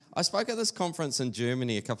I spoke at this conference in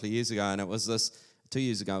Germany a couple of years ago, and it was this 2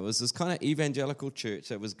 years ago. It was this kind of evangelical church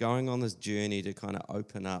that was going on this journey to kind of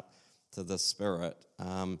open up to the Spirit.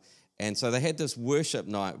 And so they had this worship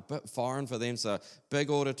night, a bit foreign for them, so big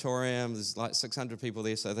auditorium, there's like 600 people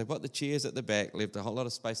there, so they put the chairs at the back, left a whole lot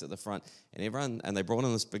of space at the front, and they brought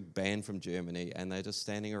in this big band from Germany, and they're just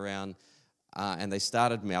standing around, and they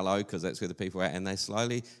started mellow, because that's where the people were at, and they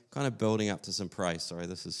slowly kind of building up to some praise. Sorry,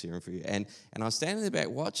 this is sharing for you. And I was standing in the back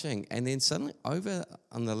watching, and then suddenly over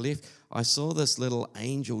on the left, I saw this little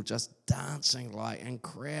angel just dancing like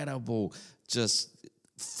incredible, just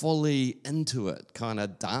fully into it, kind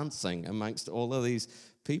of dancing amongst all of these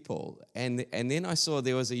people. And then I saw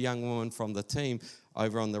there was a young woman from the team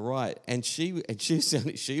over on the right, and she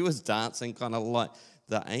was dancing kind of like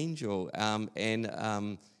the angel.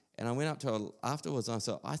 And I went up to her afterwards and I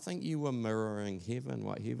said, I think you were mirroring heaven,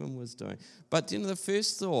 what heaven was doing. But the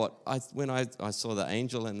first thought, when I saw the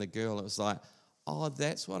angel and the girl, it was like, oh,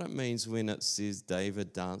 that's what it means when it says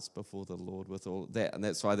David danced before the Lord with all that. And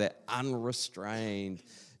that's why that unrestrained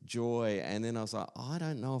joy. And then I was like, I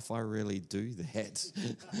don't know if I really do that.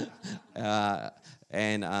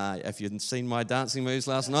 And if you'd seen my dancing moves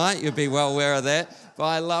last night, you'd be well aware of that. But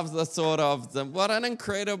I love the thought of them. What an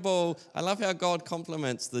incredible, I love how God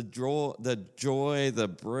complements the joy, the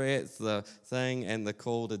breadth, the thing, and the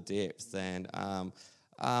call to depth. And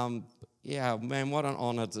yeah, man, what an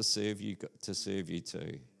honor to serve you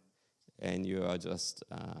too. And you are just,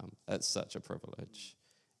 it's such a privilege,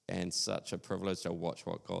 and such a privilege to watch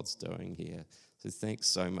what God's doing here. So thanks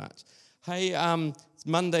so much. Hey, it's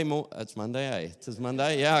Monday. It's Monday, eh? It is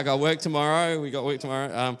Monday. Yeah, I got work tomorrow. We got work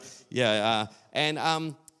tomorrow.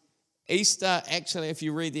 And Easter, actually, if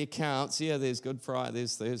you read the accounts, there's Good Friday,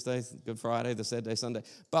 there's Thursday, Good Friday, the Saturday, Sunday.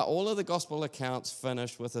 But all of the gospel accounts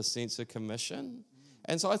finish with a sense of commission.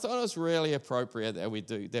 And so I thought it was really appropriate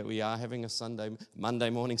that we are having a Monday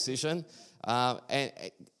morning session.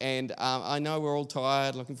 And I know we're all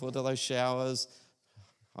tired, looking forward to those showers,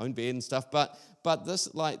 own bed and stuff. But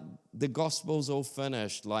this, like, the gospel's all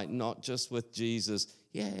finished, like, not just with Jesus,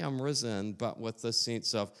 I'm risen, but with the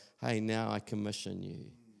sense of, hey, now I commission you.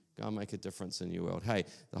 Go and make a difference in your world. Hey,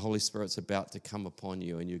 the Holy Spirit's about to come upon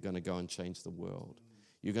you, and you're going to go and change the world.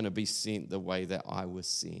 You're going to be sent the way that I was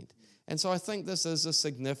sent. And so I think this is a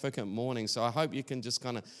significant morning. So I hope you can just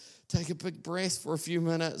kind of take a big breath for a few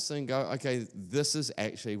minutes and go, okay, this is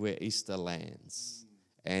actually where Easter lands,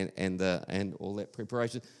 and all that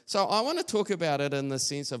preparation. So I want to talk about it in the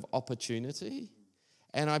sense of opportunity.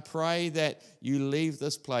 And I pray that you leave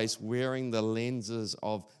this place wearing the lenses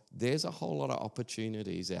of there's a whole lot of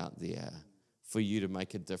opportunities out there for you to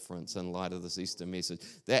make a difference in light of this Easter message.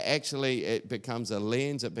 That actually it becomes a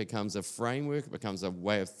lens, it becomes a framework, it becomes a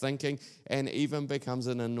way of thinking, and even becomes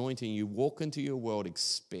an anointing. You walk into your world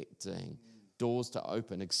expecting doors to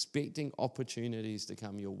open, expecting opportunities to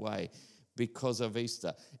come your way because of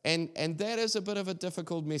Easter. And that is a bit of a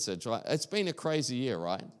difficult message, right? It's been a crazy year,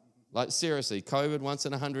 right? Like, seriously, COVID, once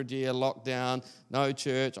in 100-year lockdown, no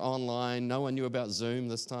church, online, no one knew about Zoom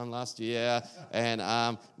this time last year. And,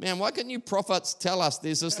 man, why couldn't you prophets tell us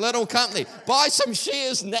there's this little company? Buy some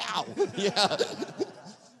shares now. Yeah.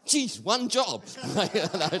 Geez, one job. No.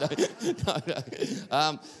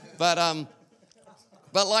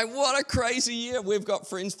 But like, what a crazy year. We've got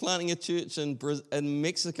friends planning a church in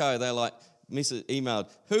Mexico. They're like, emailed,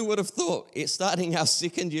 who would have thought it's starting our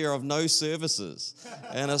second year of no services?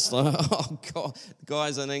 And it's like, oh God,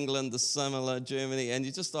 guys in England, the similar, Germany, and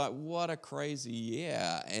you're just like, what a crazy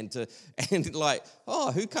year. And like,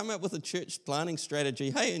 oh, who come up with a church planning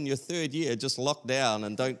strategy? Hey, in your third year, just lock down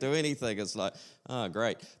and don't do anything. It's like, oh,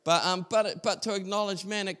 great. But to acknowledge,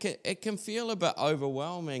 man, it can feel a bit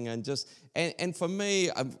overwhelming, and for me,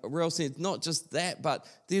 a real sense, not just that, but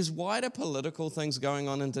there's wider political things going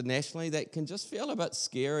on internationally that can just feel a bit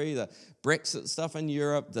scary. The Brexit stuff in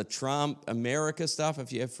Europe, the Trump, America stuff,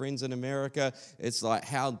 if you have friends in America, it's like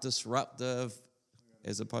how disruptive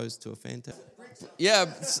as opposed to a fantastic.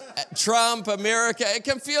 Yeah, Trump, America, it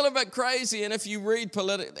can feel a bit crazy. And if you read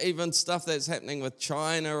even stuff that's happening with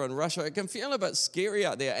China and Russia, it can feel a bit scary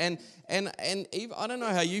out there. And even, I don't know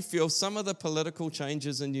how you feel, some of the political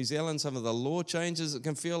changes in New Zealand, some of the law changes, it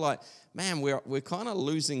can feel like, man, we're kind of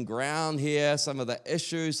losing ground here. Some of the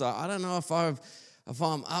issues, I don't know if I'm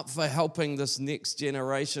up for helping this next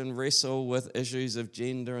generation wrestle with issues of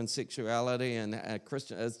gender and sexuality and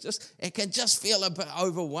Christian. It can just feel a bit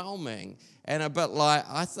overwhelming and a bit like,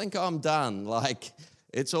 I think I'm done. Like,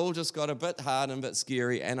 it's all just got a bit hard and a bit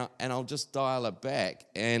scary, and I'll just dial it back.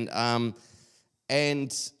 And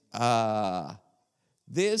there's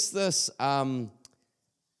this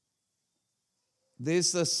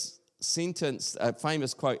there's this sentence, a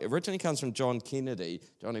famous quote, it originally comes from John F.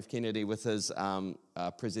 Kennedy, with his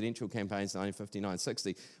presidential campaigns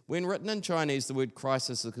 1959-60. When written in Chinese, the word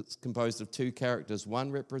crisis is composed of two characters.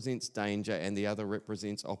 One represents danger and the other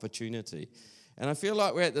represents opportunity. And I feel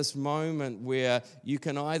like we're at this moment where you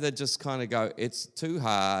can either just kind of go, it's too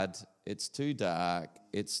hard, it's too dark,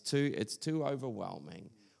 it's too overwhelming.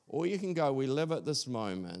 Or you can go, we live at this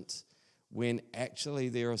moment when actually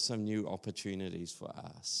there are some new opportunities for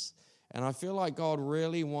us. And I feel like God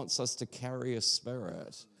really wants us to carry a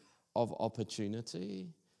spirit of opportunity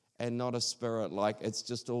and not a spirit like it's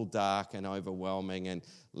just all dark and overwhelming and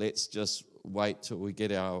let's just wait till we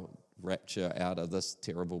get our rapture out of this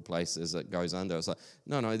terrible place as it goes under. It's like,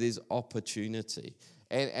 no, there's opportunity.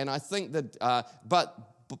 And I think that,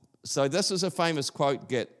 so this is a famous quote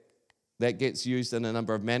that gets used in a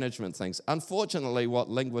number of management things. Unfortunately, what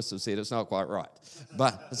linguists have said, it's not quite right.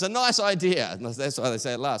 But it's a nice idea. That's why they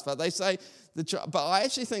say it last. But they say, but I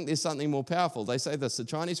actually think there's something more powerful. They say this: the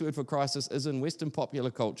Chinese word for crisis is in Western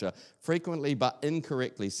popular culture frequently but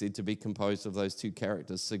incorrectly said to be composed of those two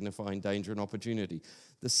characters signifying danger and opportunity.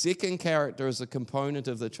 The second character is a component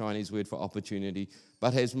of the Chinese word for opportunity,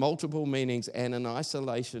 but has multiple meanings and in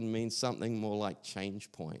isolation means something more like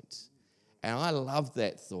change point. And I love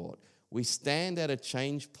that thought. We stand at a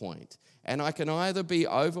change point, and I can either be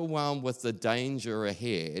overwhelmed with the danger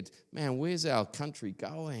ahead. Man, where's our country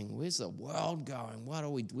going? Where's the world going?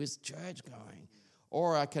 Where's church going?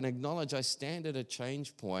 Or I can acknowledge I stand at a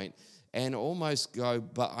change point and almost go,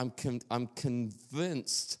 but I'm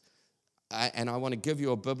convinced, and I want to give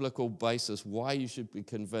you a biblical basis why you should be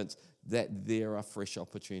convinced that there are fresh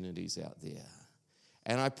opportunities out there.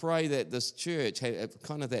 And I pray that this church had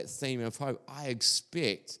kind of that theme of hope. I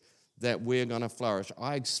expect that we're going to flourish.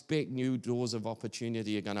 I expect new doors of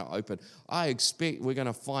opportunity are going to open. I expect we're going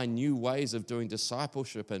to find new ways of doing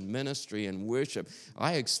discipleship and ministry and worship.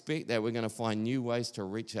 I expect that we're going to find new ways to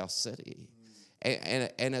reach our city.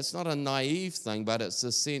 And it's not a naive thing, but it's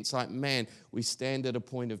a sense like, man, we stand at a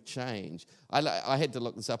point of change. I had to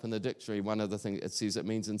look this up in the dictionary. One of the things it says, it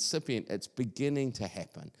means incipient. It's beginning to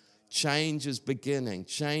happen. Change is beginning.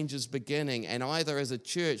 Change is beginning. And either as a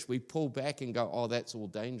church, we pull back and go, oh, that's all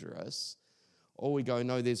dangerous. Or we go,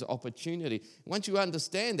 no, there's opportunity. Once you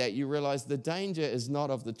understand that, you realize the danger is not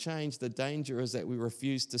of the change. The danger is that we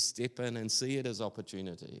refuse to step in and see it as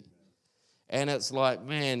opportunity. And it's like,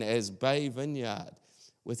 man, as Bay Vineyard,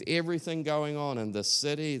 with everything going on in this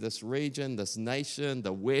city, this region, this nation,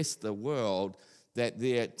 the West, the world, that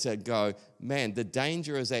there to go, man, the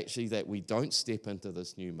danger is actually that we don't step into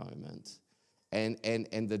this new moment. And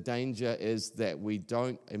the danger is that we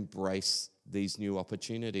don't embrace these new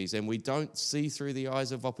opportunities and we don't see through the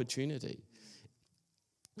eyes of opportunity.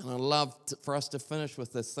 And I love for us to finish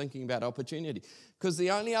with this thinking about opportunity, because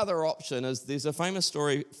the only other option is, there's a famous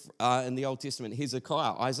story in the Old Testament,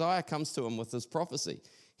 Hezekiah. Isaiah comes to him with this prophecy.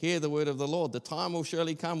 Hear the word of the Lord. The time will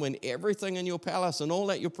surely come when everything in your palace and all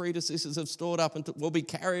that your predecessors have stored up will be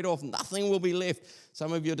carried off. Nothing will be left.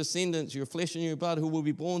 Some of your descendants, your flesh and your blood, who will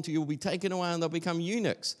be born to you, will be taken away and they'll become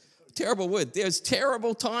eunuchs. Terrible word. There's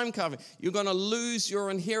terrible time coming. You're going to lose your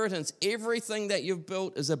inheritance. Everything that you've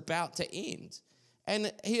built is about to end.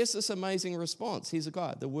 And here's this amazing response. Here's a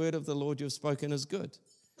guy. The word of the Lord you've spoken is good.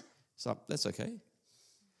 So that's okay.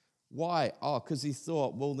 Why? Oh, because he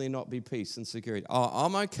thought, will there not be peace and security? Oh,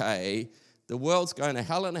 I'm okay. The world's going to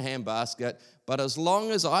hell in a handbasket, but as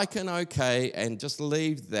long as I can okay and just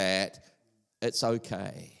leave that, it's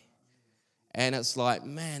okay. And it's like,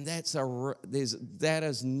 man, that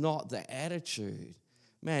is not the attitude.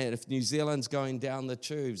 Man, if New Zealand's going down the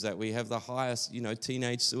tubes, that we have the highest,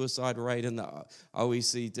 teenage suicide rate in the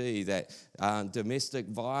OECD, that domestic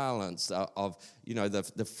violence of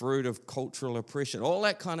the fruit of cultural oppression, all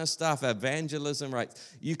that kind of stuff, evangelism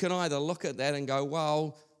rates. You can either look at that and go,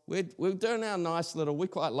 well, we're doing our nice little, we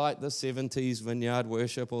quite like the 70s vineyard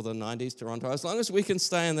worship or the 90s Toronto. As long as we can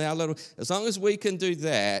stay in our little, as long as we can do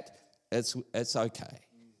that, it's okay.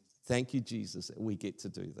 Thank you, Jesus, that we get to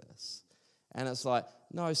do this. And it's like,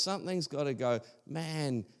 no, something's got to go,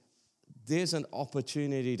 man, there's an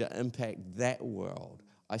opportunity to impact that world.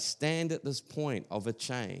 I stand at this point of a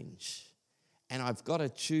change, and I've got to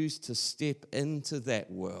choose to step into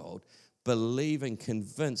that world, believing,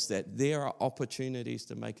 convinced that there are opportunities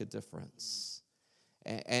to make a difference.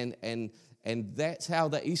 And that's how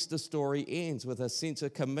the Easter story ends, with a sense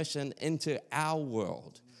of commission into our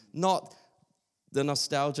world. Not the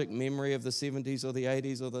nostalgic memory of the 70s or the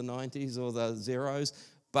 80s or the 90s or the zeros,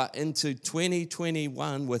 but into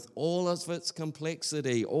 2021 with all of its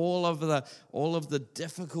complexity, all of the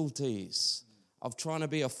difficulties. of trying to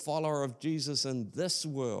be a follower of Jesus in this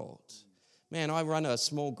world. Man, I run a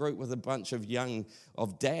small group with a bunch of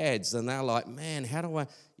dads, and they're like, man, how do I,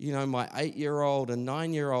 my 8-year-old and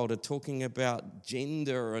 9-year-old are talking about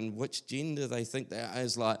gender and which gender they think they are.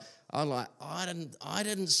 It's like, I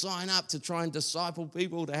didn't sign up to try and disciple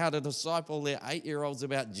people to how to disciple their 8-year-olds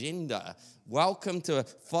about gender. Welcome to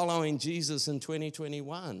following Jesus in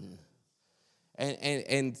 2021.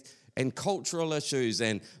 And cultural issues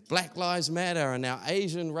and Black Lives Matter and our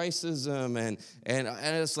Asian racism and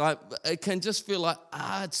it's like, it can just feel like,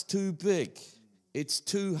 it's too big. It's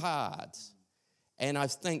too hard. And I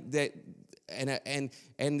think that, and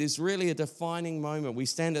there's really a defining moment. We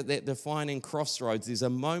stand at that defining crossroads. There's a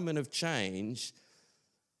moment of change.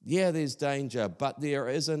 Yeah, there's danger, but there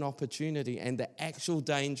is an opportunity. And the actual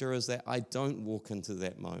danger is that I don't walk into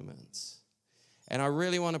that moment. And I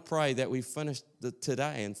really want to pray that we finish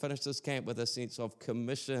today and finish this camp with a sense of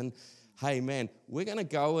commission. Hey, man, we're going to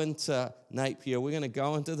go into Napier, we're going to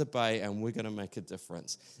go into the Bay, and we're going to make a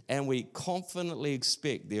difference. And we confidently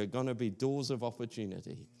expect there are going to be doors of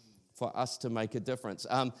opportunity for us to make a difference.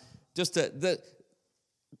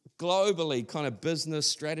 Globally, kind of business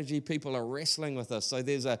strategy, people are wrestling with this. So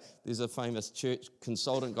there's a famous church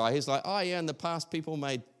consultant guy. He's like, in the past, people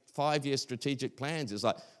made 5-year strategic plans. It's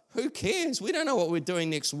like, who cares? We don't know what we're doing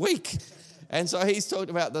next week. And so he's talked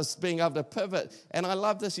about this being able to pivot. And I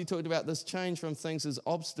love this. He talked about this change from things as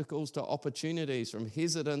obstacles to opportunities, from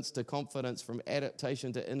hesitance to confidence, from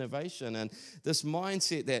adaptation to innovation. And this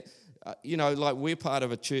mindset that, like we're part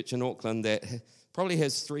of a church in Auckland that probably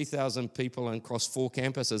has 3,000 people across 4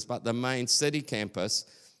 campuses, but the main city campus,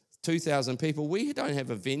 2,000 people. We don't have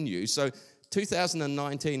a venue. So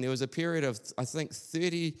 2019, there was a period of, I think,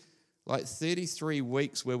 33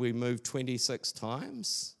 weeks where we moved 26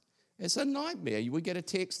 times. It's a nightmare. We get a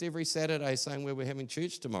text every Saturday saying where we're having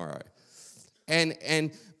church tomorrow.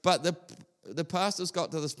 But the pastors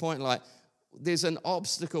got to this point like, there's an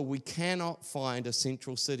obstacle. We cannot find a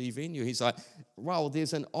central city venue. He's like, well,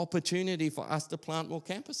 there's an opportunity for us to plant more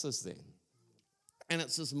campuses then. And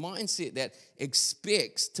it's this mindset that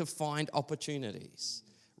expects to find opportunities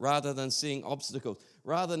rather than seeing obstacles.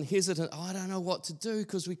 Rather than hesitant, I don't know what to do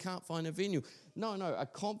because we can't find a venue. No, a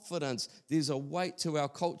confidence. There's a weight to our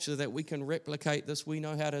culture that we can replicate this. We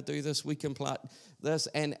know how to do this. We can plot this.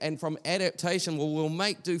 And from adaptation, we'll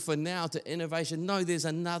make do for now to innovation. No, there's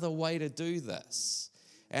another way to do this.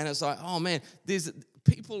 And it's like, oh man, there's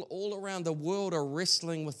people all around the world are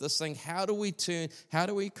wrestling with this thing. How do we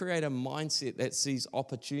create a mindset that sees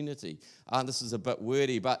opportunity? This is a bit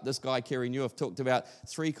wordy, but this guy, Kerry Newiff, talked about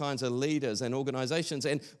 3 kinds of leaders and organizations,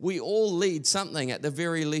 and we all lead something, at the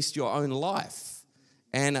very least your own life.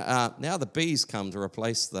 And now the bees come to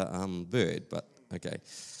replace the bird, but okay.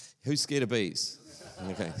 Who's scared of bees?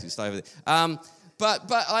 Okay, so you stay over there.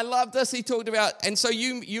 But I love this. He talked about, and so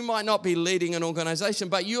you might not be leading an organization,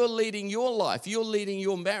 but you're leading your life. You're leading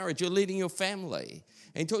your marriage. You're leading your family.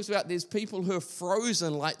 And he talks about there's people who are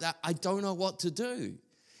frozen like that. I don't know what to do.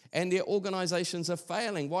 And their organizations are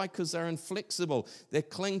failing. Why? Because they're inflexible. They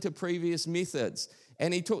cling to previous methods.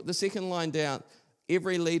 And he took the second line down.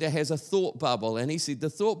 Every leader has a thought bubble. And he said the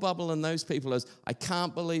thought bubble in those people is, I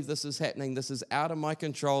can't believe this is happening. This is out of my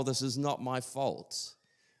control. This is not my fault.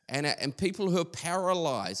 And people who are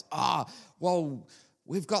paralyzed,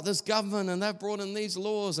 we've got this government and they've brought in these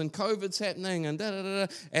laws and COVID's happening and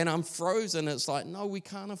and I'm frozen. It's like, no, we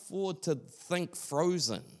can't afford to think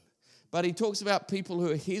frozen. But he talks about people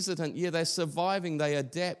who are hesitant. Yeah, they're surviving, they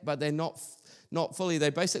adapt, but they're not fully. They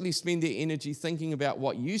basically spend their energy thinking about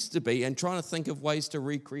what used to be and trying to think of ways to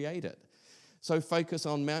recreate it. So focus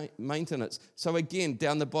on maintenance. So again,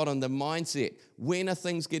 down the bottom, the mindset. When are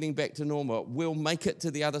things getting back to normal? We'll make it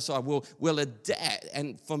to the other side. We'll adapt.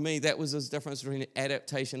 And for me, that was the difference between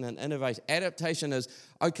adaptation and innovation. Adaptation is,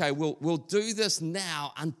 okay, we'll do this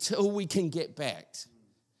now until we can get back.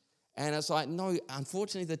 And it's like, no,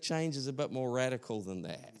 unfortunately, the change is a bit more radical than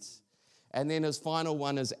that. And then his final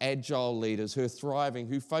one is agile leaders who are thriving,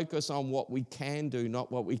 who focus on what we can do,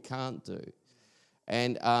 not what we can't do.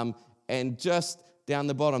 And just down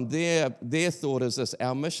the bottom, their thought is this: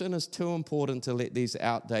 our mission is too important to let these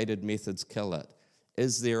outdated methods kill it.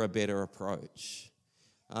 Is there a better approach?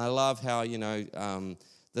 I love how,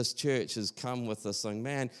 this church has come with this thing,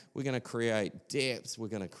 man, we're going to create depth, we're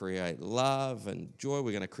going to create love and joy,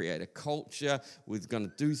 we're going to create a culture, we're going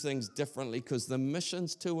to do things differently because the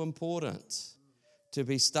mission's too important to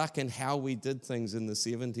be stuck in how we did things in the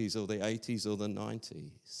 70s or the 80s or the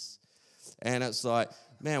 90s. And it's like,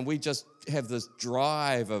 man, we just have this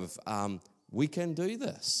drive of we can do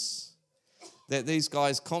this. that these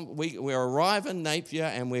guys, we arrive in Napier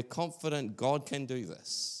and we're confident God can do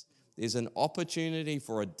this. There's an opportunity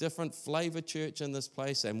for a different flavor church in this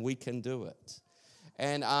place, and we can do it.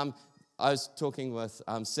 And I was talking with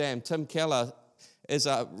Sam. Tim Keller is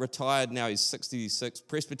retired now. He's 66,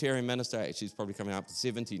 Presbyterian minister. Actually, he's probably coming up to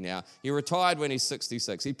 70 now. He retired when he's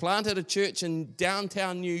 66. He planted a church in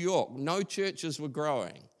downtown New York. No churches were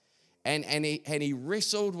growing. And he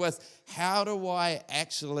wrestled with, how do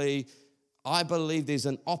I believe there's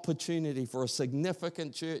an opportunity for a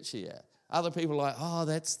significant church here. Other people are like, oh,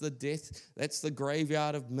 that's the death, that's the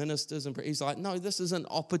graveyard of ministers. And he's like, no, this is an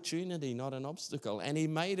opportunity, not an obstacle. And he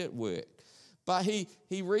made it work. But he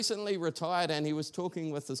recently retired, and he was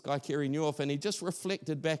talking with this guy, Kerry Newhoff, and he just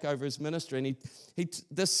reflected back over his ministry. And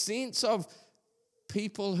the sense of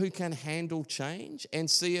people who can handle change and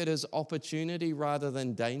see it as opportunity rather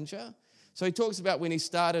than danger. So he talks about when he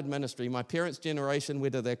started ministry, my parents' generation,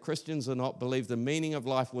 whether they're Christians or not, believed the meaning of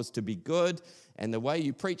life was to be good, and the way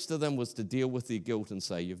you preach to them was to deal with their guilt and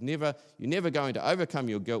say, you're never going to overcome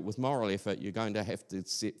your guilt with moral effort, you're going to have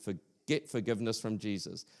to get forgiveness from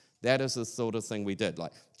Jesus. That is the sort of thing we did.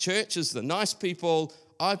 Like, church is the nice people,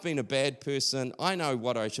 I've been a bad person, I know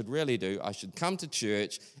what I should really do, I should come to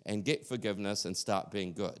church and get forgiveness and start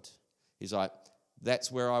being good. He's like,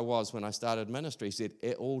 that's where I was when I started ministry. He said,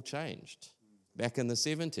 it all changed back in the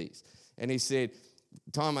 70s. And he said,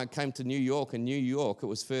 the time I came to New York, it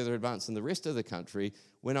was further advanced than the rest of the country.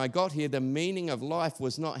 When I got here, the meaning of life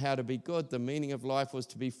was not how to be good. The meaning of life was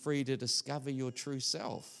to be free to discover your true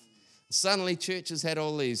self. Suddenly, churches had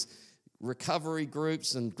all these recovery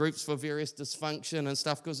groups and groups for various dysfunction and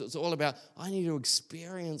stuff, because it's all about, I need to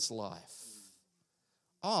experience life.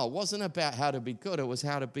 Oh, it wasn't about how to be good. It was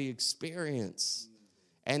how to be experienced.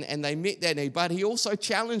 And they met that need. But he also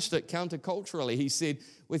challenged it counterculturally. He said,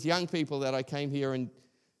 with young people that I came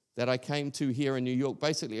to here in New York,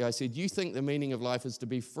 basically I said, you think the meaning of life is to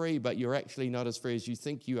be free, but you're actually not as free as you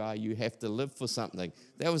think you are. You have to live for something.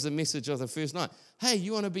 That was the message of the first night. Hey,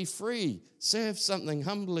 you want to be free? Serve something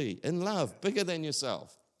humbly, in love, bigger than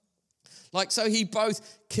yourself. Like, so he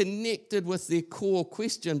both connected with their core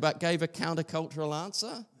question, but gave a countercultural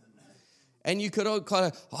answer. And you could all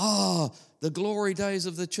kind of, the glory days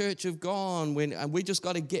of the church have gone, and we just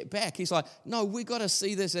got to get back. He's like, no, we got to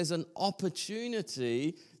see this as an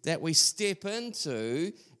opportunity that we step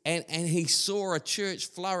into, and he saw a church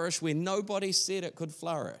flourish where nobody said it could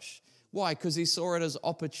flourish. Why? Because he saw it as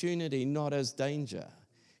opportunity, not as danger.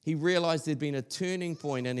 He realized there'd been a turning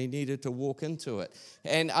point and he needed to walk into it.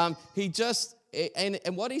 And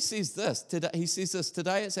what he says this,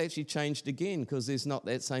 today it's actually changed again, because there's not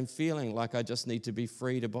that same feeling like I just need to be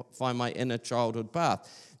free to find my inner childhood path.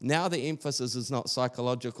 Now the emphasis is not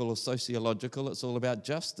psychological or sociological, it's all about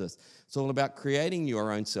justice. It's all about creating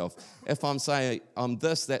your own self. If I'm saying I'm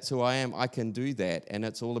this, that's who I am, I can do that. And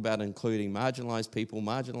it's all about including marginalized people,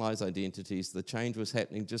 marginalized identities. The change was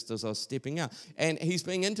happening just as I was stepping out. And he's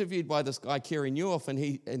being interviewed by this guy, Kerry Newhoff,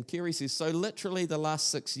 and Kerry says, so literally the last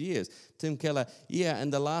 6 years, Tim Keller, in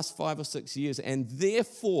the last 5 or 6 years, and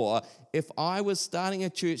therefore, if I was starting a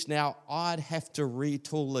church now, I'd have to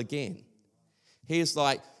retool again. He's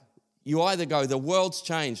like, you either go, the world's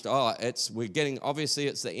changed, it's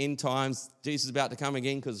the end times, Jesus is about to come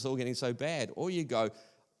again because it's all getting so bad. Or you go,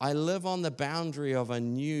 I live on the boundary of a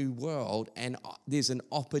new world, and there's an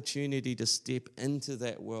opportunity to step into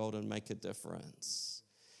that world and make a difference.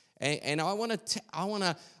 And I want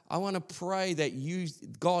to pray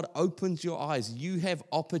that God opens your eyes. You have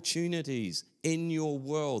opportunities in your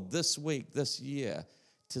world this week, this year,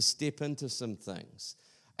 to step into some things.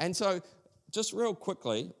 And so, just real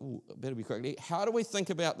quickly, how do we think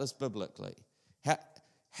about this biblically?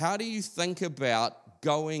 How do you think about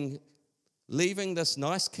leaving this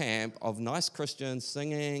nice camp of nice Christians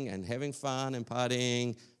singing and having fun and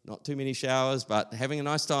partying, not too many showers, but having a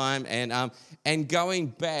nice time, and going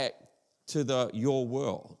back to your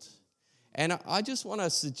world? And I just want to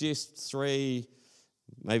suggest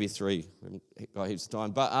maybe three, we haven't got heaps of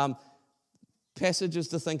time, but passages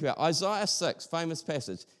to think about. Isaiah 6, famous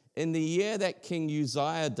passage. In the year that King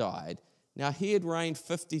Uzziah died, now he had reigned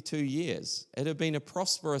 52 years. It had been a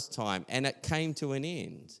prosperous time, and it came to an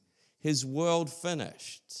end. His world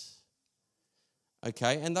finished.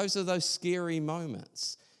 Okay, and those are those scary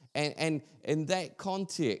moments. And in that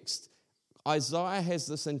context, Isaiah has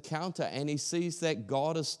this encounter, and he sees that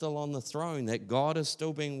God is still on the throne, that God is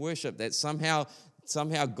still being worshipped, that somehow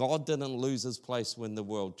God didn't lose his place when the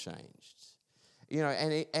world changed.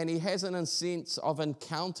 And he has a sense of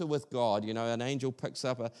encounter with God. An angel picks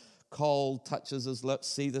up a coal, touches his lips.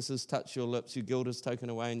 See, this has touched your lips. Your guilt is taken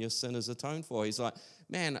away and your sin is atoned for. He's like,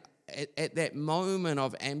 man, at that moment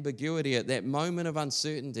of ambiguity, at that moment of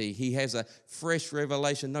uncertainty, he has a fresh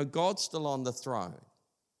revelation. No, God's still on the throne.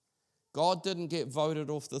 God didn't get voted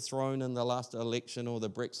off the throne in the last election or the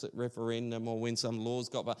Brexit referendum or when some laws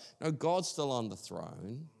got passed. No, God's still on the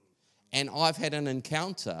throne. And I've had an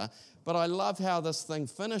encounter, but I love how this thing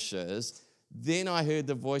finishes. Then I heard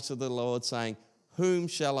the voice of the Lord saying, whom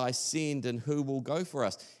shall I send and who will go for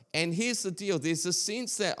us? And here's the deal. There's a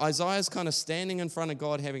sense that Isaiah's kind of standing in front of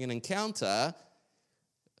God having an encounter.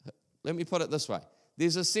 Let me put it this way.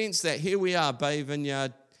 There's a sense that here we are, Bay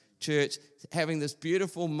Vineyard Church, having this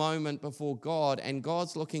beautiful moment before God, and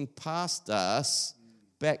God's looking past us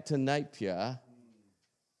back to Napier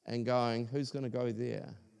and going, who's going to go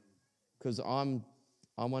there? Because I'm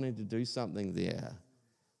wanting to do something there.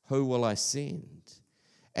 Who will I send?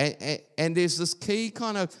 And there's this key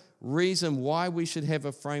kind of reason why we should have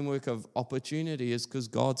a framework of opportunity is because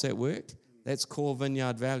God's at work. That's core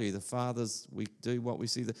Vineyard value. The Father's, we do what we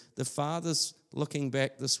see. The Father's looking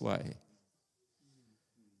back this way.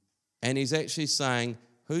 And he's actually saying,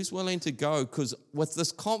 who's willing to go? Because with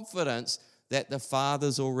this confidence that the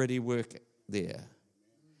Father's already work there.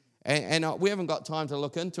 And we haven't got time to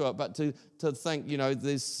look into it, but to think,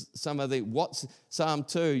 there's some of what's Psalm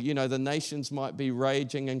 2, the nations might be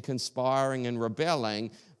raging and conspiring and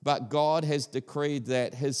rebelling, but God has decreed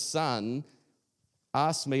that his Son,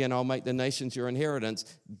 ask me and I'll make the nations your inheritance.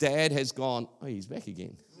 Dad has gone, oh, he's back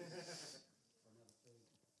again.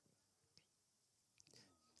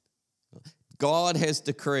 God has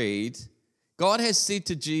decreed, God has said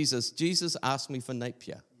to Jesus asked me for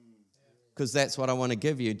Napier. Because that's what I want to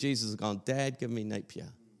give you. Jesus has gone, Dad, give me Napier.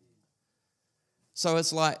 So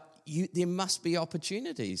it's like, there must be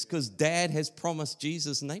opportunities because Dad has promised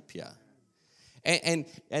Jesus Napier. And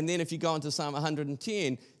then if you go into Psalm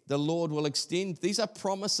 110, the Lord will extend. These are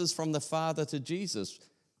promises from the Father to Jesus.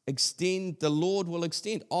 The Lord will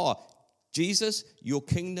extend. Oh, Jesus, your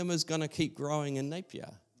kingdom is going to keep growing in Napier.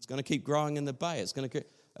 It's going to keep growing in the Bay.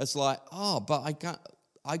 It's like, but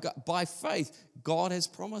I got by faith, God has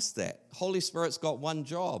promised that. Holy Spirit's got one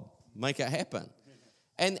job, make it happen.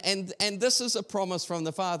 And this is a promise from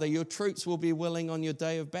the Father. Your troops will be willing on your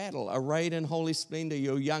day of battle. Arrayed in holy splendor,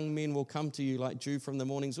 your young men will come to you like dew from the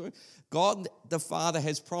morning's womb. God, the Father,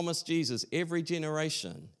 has promised Jesus every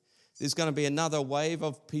generation. There's going to be another wave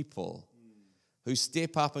of people who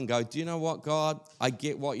step up and go, do you know what, God? I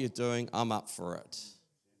get what you're doing. I'm up for it.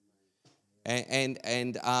 And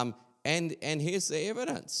here's the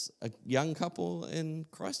evidence. A young couple in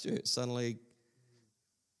Christchurch, suddenly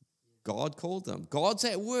God called them. God's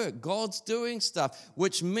at work. God's doing stuff,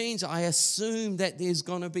 which means I assume that there's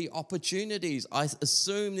going to be opportunities. I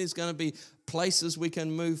assume there's going to be places we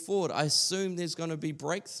can move forward. I assume there's going to be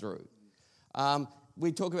breakthrough.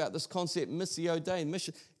 We talk about this concept, Missio Dei,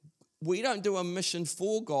 mission. We don't do a mission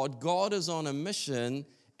for God. God is on a mission,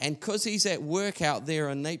 and because he's at work out there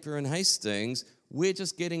in Napier and Hastings, we're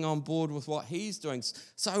just getting on board with what he's doing.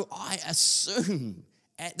 So I assume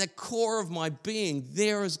at the core of my being,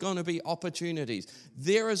 there is going to be opportunities.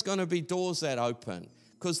 There is going to be doors that open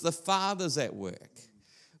because the Father's at work.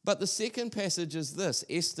 But the second passage is this,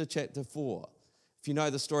 Esther chapter 4. If you know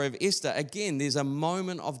the story of Esther, again, there's a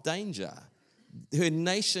moment of danger. Her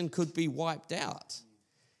nation could be wiped out.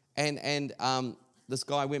 And this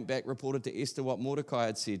guy went back, reported to Esther what Mordecai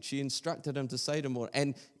had said. She instructed him to say to Mordecai.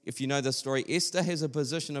 And if you know the story, Esther has a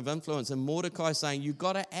position of influence. And Mordecai saying, you've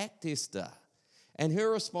got to act, Esther. And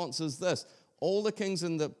her response is this. All the kings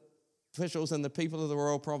and the officials and the people of the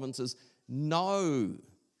royal provinces know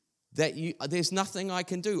that there's nothing I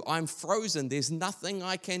can do. I'm frozen. There's nothing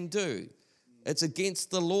I can do. It's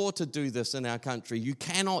against the law to do this in our country. You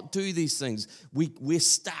cannot do these things. We're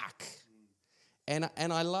stuck. And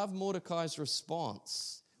I love Mordecai's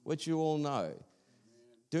response, which you all know.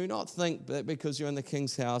 Do not think that because you're in the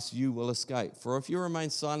king's house, you will escape. For if you remain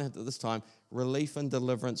silent at this time, relief and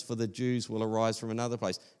deliverance for the Jews will arise from another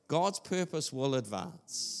place. God's purpose will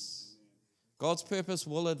advance. God's purpose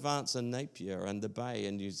will advance in Napier and the Bay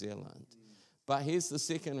in New Zealand. But here's the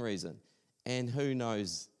second reason. And who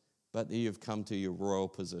knows but that you've come to your royal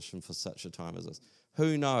position for such a time as this.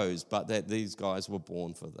 Who knows but that these guys were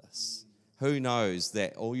born for this. Who knows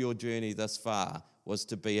that all your journey thus far was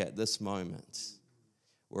to be at this moment.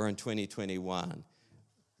 We're in 2021.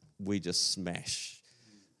 We just smash.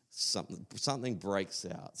 Something breaks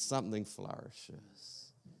out. Something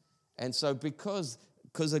flourishes. And so because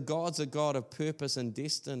God's a God of purpose and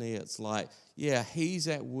destiny, it's like, yeah, he's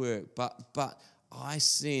at work, but I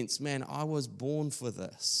sense, man, I was born for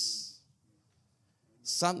this.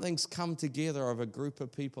 Something's come together of a group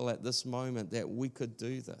of people at this moment that we could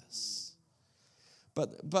do this.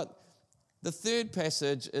 But the third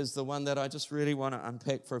passage is the one that I just really want to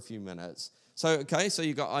unpack for a few minutes. So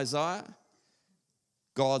you got Isaiah,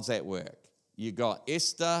 God's at work. You got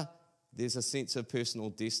Esther, there's a sense of personal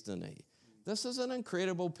destiny. This is an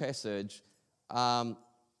incredible passage.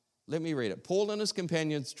 Let me read it. Paul and his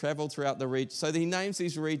companions traveled throughout the region. So he names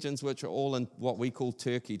these regions which are all in what we call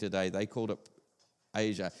Turkey today. They called it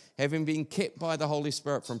Asia, having been kept by the Holy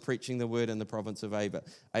Spirit from preaching the word in the province of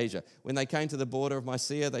Asia. When they came to the border of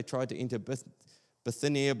Mysia, they tried to enter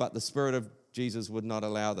Bithynia, but the Spirit of Jesus would not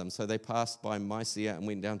allow them. So they passed by Mysia and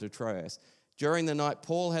went down to Troas. During the night,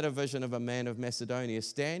 Paul had a vision of a man of Macedonia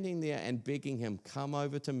standing there and begging him, "Come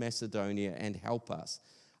over to Macedonia and help us."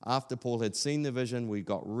 After Paul had seen the vision, we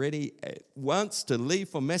got ready at once to leave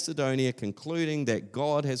for Macedonia, concluding that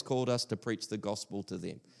God has called us to preach the gospel to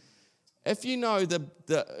them. If you know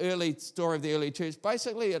the early story of the early church,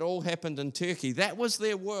 basically it all happened in Turkey. That was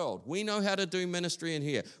their world. We know how to do ministry in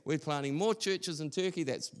here. We're planting more churches in Turkey.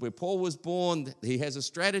 That's where Paul was born. He has a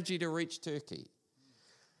strategy to reach Turkey.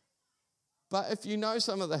 But if you know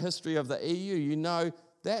some of the history of the EU, you know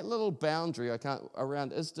that little boundary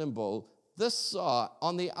around Istanbul, this side,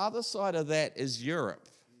 on the other side of that is Europe.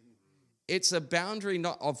 It's a boundary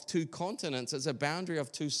not of two continents, it's a boundary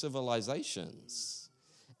of two civilizations.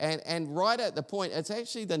 And right at the point, it's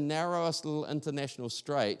actually the narrowest little international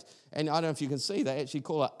strait. And I don't know if you can see, they actually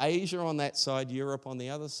call it Asia on that side, Europe on the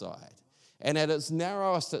other side. And at its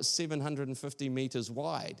narrowest, it's 750 meters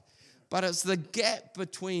wide. But it's the gap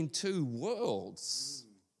between two worlds.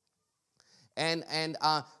 And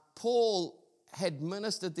Paul had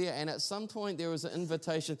ministered there, and at some point there was an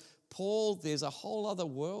invitation, Paul, there's a whole other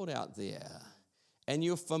world out there. And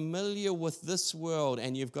you're familiar with this world,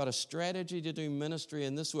 and you've got a strategy to do ministry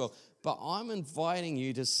in this world. But I'm inviting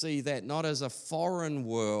you to see that not as a foreign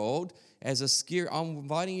world, as a scary, I'm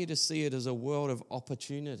inviting you to see it as a world of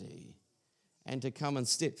opportunity and to come and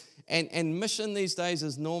step. And mission these days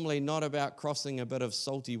is normally not about crossing a bit of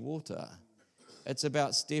salty water. It's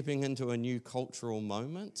about stepping into a new cultural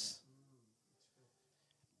moment.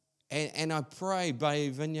 And I pray Bay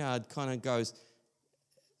Vineyard kind of goes,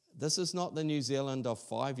 this is not the New Zealand of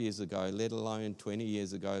 5 years ago, let alone 20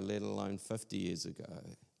 years ago, let alone 50 years ago.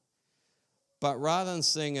 But rather than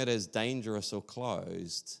seeing it as dangerous or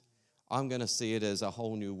closed, I'm going to see it as a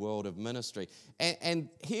whole new world of ministry. And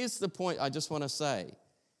here's the point I just want to say. It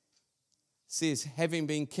says, having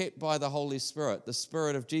been kept by the Holy Spirit, the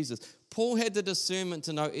Spirit of Jesus. Paul had the discernment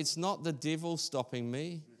to know it's not the devil stopping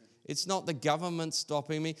me. It's not the government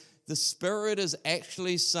stopping me. The Spirit is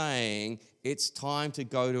actually saying it's time to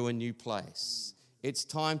go to a new place. It's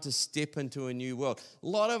time to step into a new world. A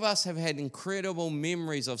lot of us have had incredible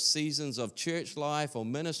memories of seasons of church life or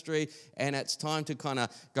ministry, and it's time to kind of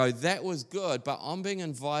go, that was good, but I'm being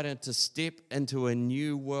invited to step into a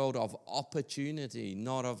new world of opportunity,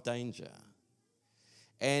 not of danger.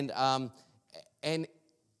 And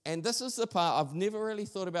this is the part, I've never really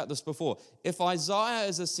thought about this before. If Isaiah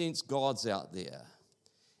is a sense God's out there,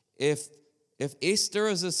 if Esther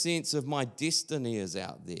is a sense of my destiny is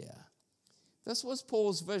out there, this was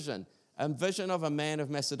Paul's vision, a vision of a man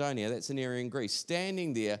of Macedonia, that's an area in Greece,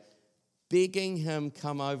 standing there begging him,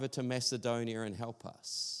 come over to Macedonia and help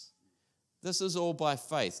us. This is all by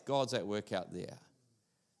faith. God's at work out there.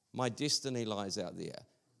 My destiny lies out there.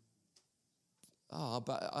 Oh,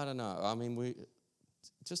 but I don't know. I mean,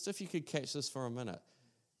 just if you could catch this for a minute,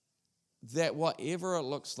 that whatever it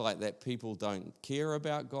looks like that people don't care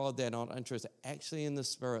about God, they're not interested, actually in the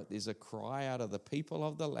Spirit, there's a cry out of the people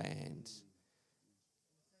of the land,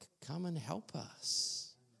 come and help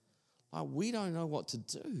us. Like, we don't know what to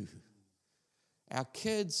do. Our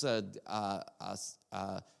kids are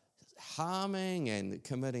harming and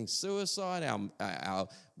committing suicide. Our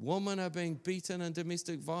women are being beaten in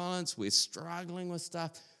domestic violence. We're struggling with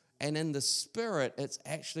stuff. And in the Spirit, it's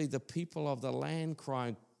actually the people of the land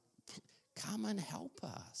crying, come and help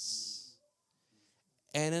us.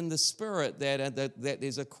 And in the Spirit, that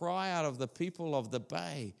there's a cry out of the people of the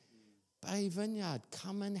Bay Vineyard,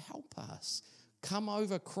 come and help us. Come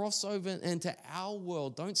over, cross over into our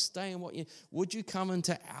world. Don't stay in would you come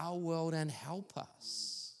into our world and help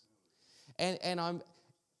us? And I'm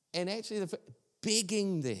actually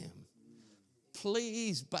begging them,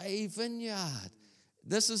 please, Bay Vineyard.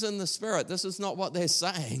 This is in the Spirit. This is not what they're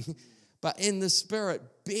saying, but in the Spirit,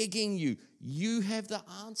 begging you. You have the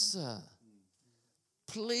answer.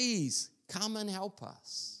 Please come and help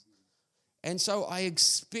us. And so I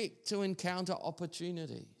expect to encounter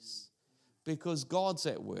opportunities because God's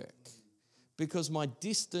at work, because my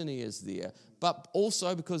destiny is there, but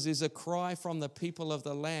also because there's a cry from the people of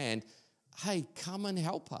the land, hey, come and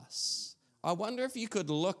help us. I wonder if you could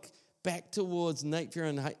look back towards Napier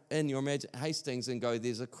and in your Hastings and go,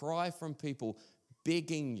 there's a cry from people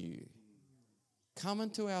begging you, come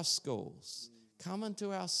into our schools, come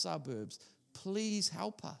into our suburbs, please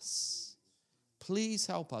help us. Please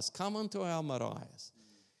help us. Come into our maraeas.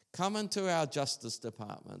 Come into our justice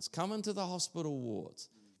departments. Come into the hospital wards.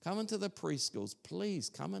 Come into the preschools. Please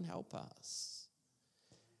come and help us.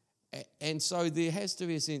 And so there has to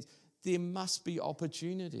be a sense, there must be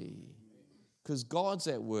opportunity because God's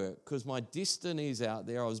at work, because my destiny's out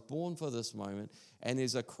there. I was born for this moment, and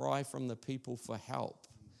there's a cry from the people for help.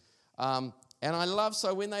 And I love,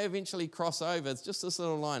 so when they eventually cross over, it's just this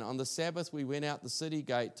little line. On the Sabbath, we went out the city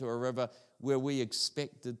gate to a river where we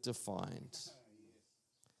expected to find.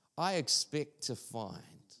 I expect to find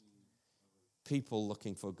people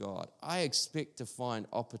looking for God. I expect to find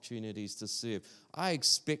opportunities to serve. I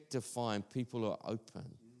expect to find people who are open.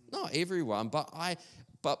 Not everyone,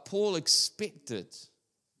 but Paul expected,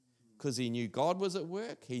 because he knew God was at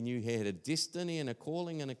work. He knew he had a destiny and a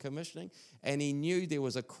calling and a commissioning, and he knew there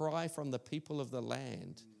was a cry from the people of the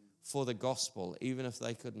land for the gospel, even if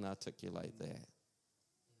they couldn't articulate that.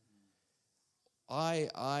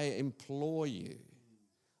 I implore you,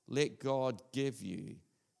 let God give you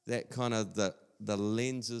that kind of the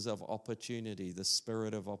lenses of opportunity, the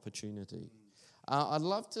spirit of opportunity. I'd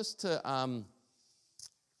love just to,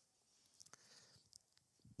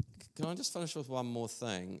 can I just finish with one more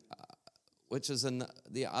thing, which is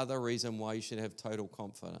the other reason why you should have total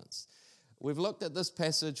confidence. We've looked at this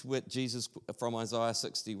passage with Jesus from Isaiah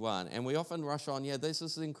 61, and we often rush on, this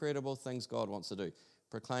is the incredible things God wants to do.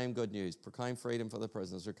 Proclaim good news, proclaim freedom for the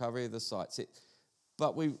prisoners, recovery of the sight.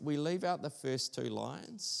 But we leave out the first two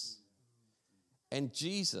lines. And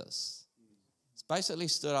Jesus basically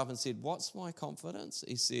stood up and said, what's my confidence?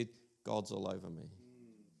 He said, God's all over me.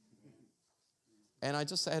 And I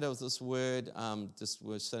just had this word,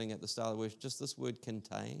 we're sitting at the start of the worship, just this word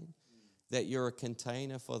contain, that you're a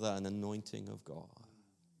container for an anointing of God.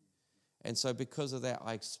 And so because of that,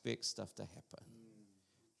 I expect stuff to happen.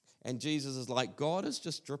 And Jesus is like, God is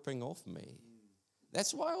just dripping off me.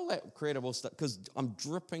 That's why all that credible stuff, because I'm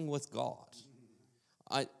dripping with God.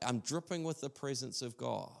 I'm dripping with the presence of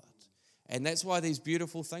God. And that's why these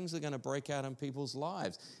beautiful things are going to break out in people's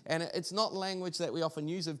lives. And it's not language that we often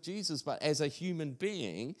use of Jesus, but as a human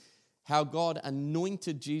being, how God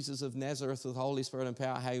anointed Jesus of Nazareth with Holy Spirit and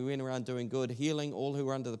power, how he went around doing good, healing all who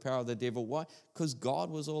were under the power of the devil. Why? Because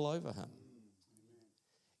God was all over him.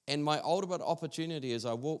 And my ultimate opportunity is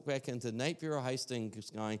I walk back into Napier or Hastings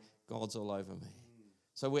going, God's all over me.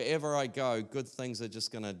 So wherever I go, good things are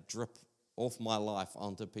just going to drip off my life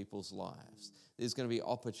onto people's lives. There's going to be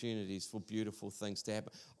opportunities for beautiful things to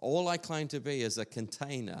happen. All I claim to be is a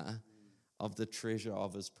container of the treasure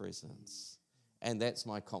of his presence. And that's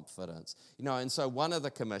my confidence. And so one of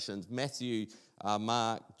the commissions, Matthew,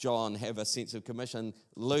 Mark, John have a sense of commission.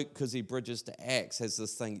 Luke, because he bridges to Acts, has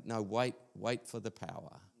this thing, no, wait for the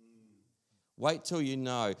power. Wait till you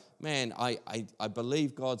know, man, I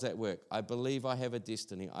believe God's at work. I believe I have a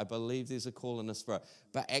destiny. I believe there's a call in the Spirit.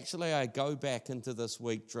 But actually, I go back into this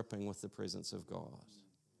week dripping with the presence of God.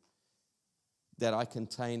 That I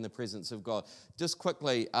contain the presence of God. Just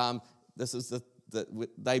quickly, this is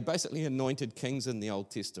they basically anointed kings in the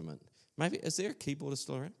Old Testament. Maybe, is there a keyboard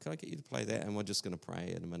still around? Can I get you to play that? And we're just going to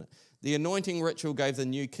pray in a minute. The anointing ritual gave the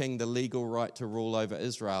new king the legal right to rule over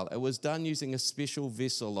Israel. It was done using a special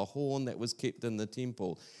vessel, a horn that was kept in the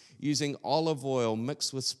temple, using olive oil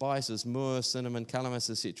mixed with spices, myrrh, cinnamon, calamus,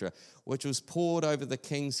 etc., which was poured over the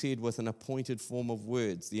king's head with an appointed form of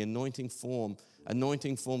words. The anointing formed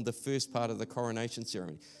the first part of the coronation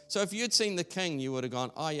ceremony. So if you'd seen the king, you would have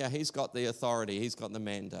gone, oh yeah, he's got the authority, he's got the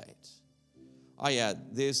mandate. Oh yeah,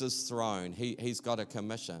 there's his throne, he's got a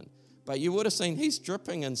commission. But you would have seen he's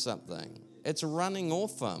dripping in something. It's running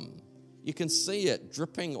off him. You can see it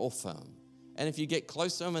dripping off him. And if you get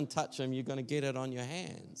close to him and touch him, you're going to get it on your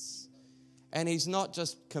hands. And he's not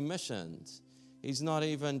just commissioned. He's not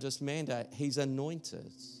even just mandated. He's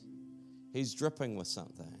anointed. He's dripping with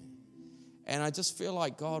something. And I just feel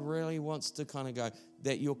like God really wants to kind of go,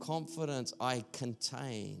 that your confidence, I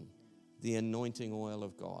contain the anointing oil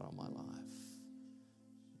of God on my life.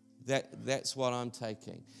 That's what I'm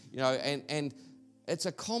taking. And it's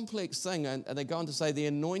a complex thing. And they go on to say the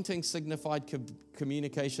anointing signified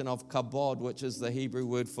communication of kabod, which is the Hebrew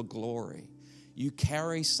word for glory. You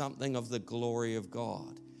carry something of the glory of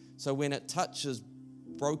God. So when it touches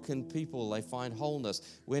broken people, they find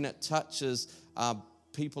wholeness. When it touches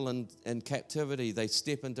people in captivity, they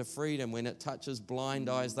step into freedom. When it touches blind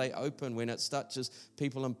eyes, they open. When it touches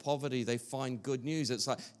people in poverty, they find good news. It's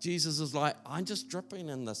like Jesus is like, I'm just dripping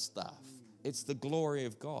in this stuff. It's the glory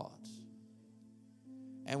of God.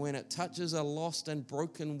 And when it touches a lost and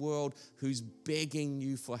broken world who's begging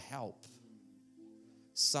you for help,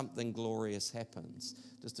 something glorious happens.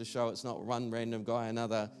 Just to show it's not one random guy,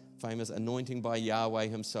 another famous anointing by Yahweh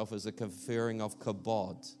himself is a conferring of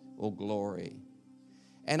kabod, or glory.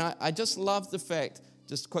 And I just love the fact,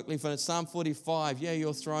 just quickly finish, Psalm 45,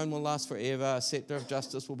 your throne will last forever, a scepter of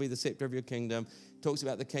justice will be the scepter of your kingdom. Talks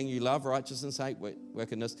about the king you love, righteousness, hate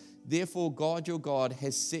wickedness. Therefore, God, your God,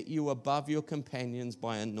 has set you above your companions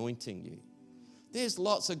by anointing you. There's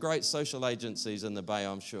lots of great social agencies in the Bay,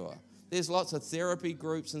 I'm sure. There's lots of therapy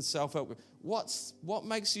groups and self-help groups. What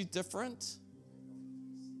makes you different?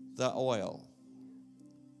 The oil.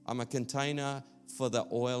 I'm a container for the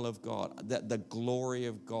oil of God. That the glory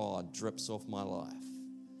of God drips off my life.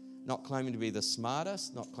 Not claiming to be the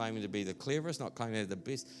smartest, not claiming to be the cleverest, not claiming to be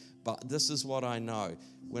the best, but this is what I know.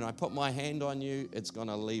 When I put my hand on you, it's going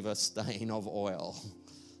to leave a stain of oil.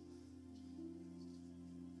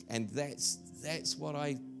 And that's what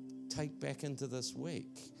I take back into this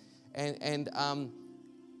week. And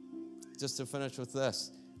just to finish with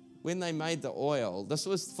this, when they made the oil, this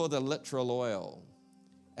was for the literal oil.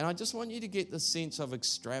 And I just want you to get the sense of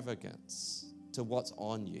extravagance to what's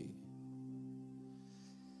on you.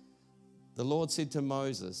 The Lord said to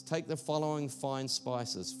Moses, take the following fine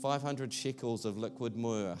spices, 500 shekels of liquid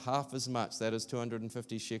myrrh, half as much, that is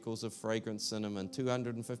 250 shekels of fragrant cinnamon,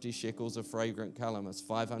 250 shekels of fragrant calamus,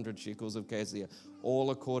 500 shekels of cassia,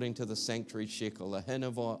 all according to the sanctuary shekel, a hin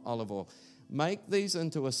of olive oil. Make these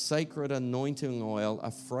into a sacred anointing oil,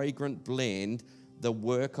 a fragrant blend, the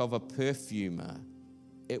work of a perfumer.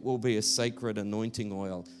 It will be a sacred anointing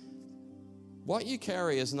oil. What you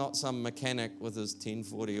carry is not some mechanic with his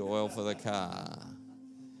 1040 oil for the car.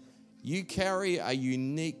 You carry a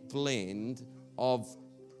unique blend of,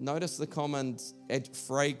 notice the common,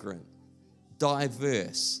 fragrant,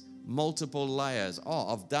 diverse, multiple layers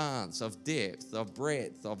of dance, of depth, of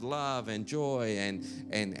breadth, of love and joy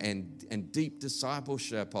and deep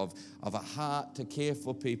discipleship, of a heart to care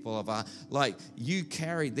for people, you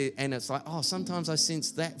carry the, and it's like, sometimes I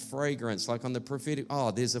sense that fragrance, like on the prophetic,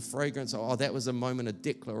 there's a fragrance, that was a moment of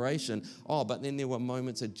declaration, but then there were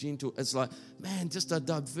moments of gentle, it's like, man, just a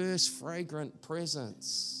diverse, fragrant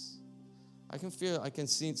presence. I can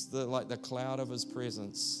sense the cloud of his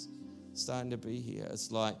presence starting to be here.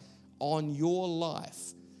 It's like on your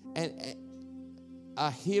life, and a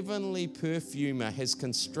heavenly perfumer has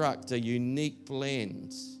constructed a unique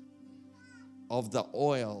blend of the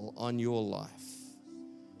oil on your life.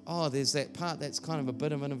 There's that part that's kind of a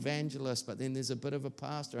bit of an evangelist, but then there's a bit of a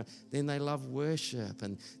pastor. Then they love worship,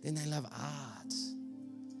 and then they love art.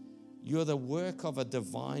 You're the work of a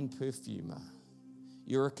divine perfumer.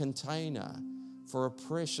 You're a container for a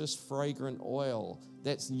precious, fragrant oil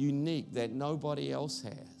that's unique, that nobody else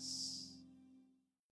has.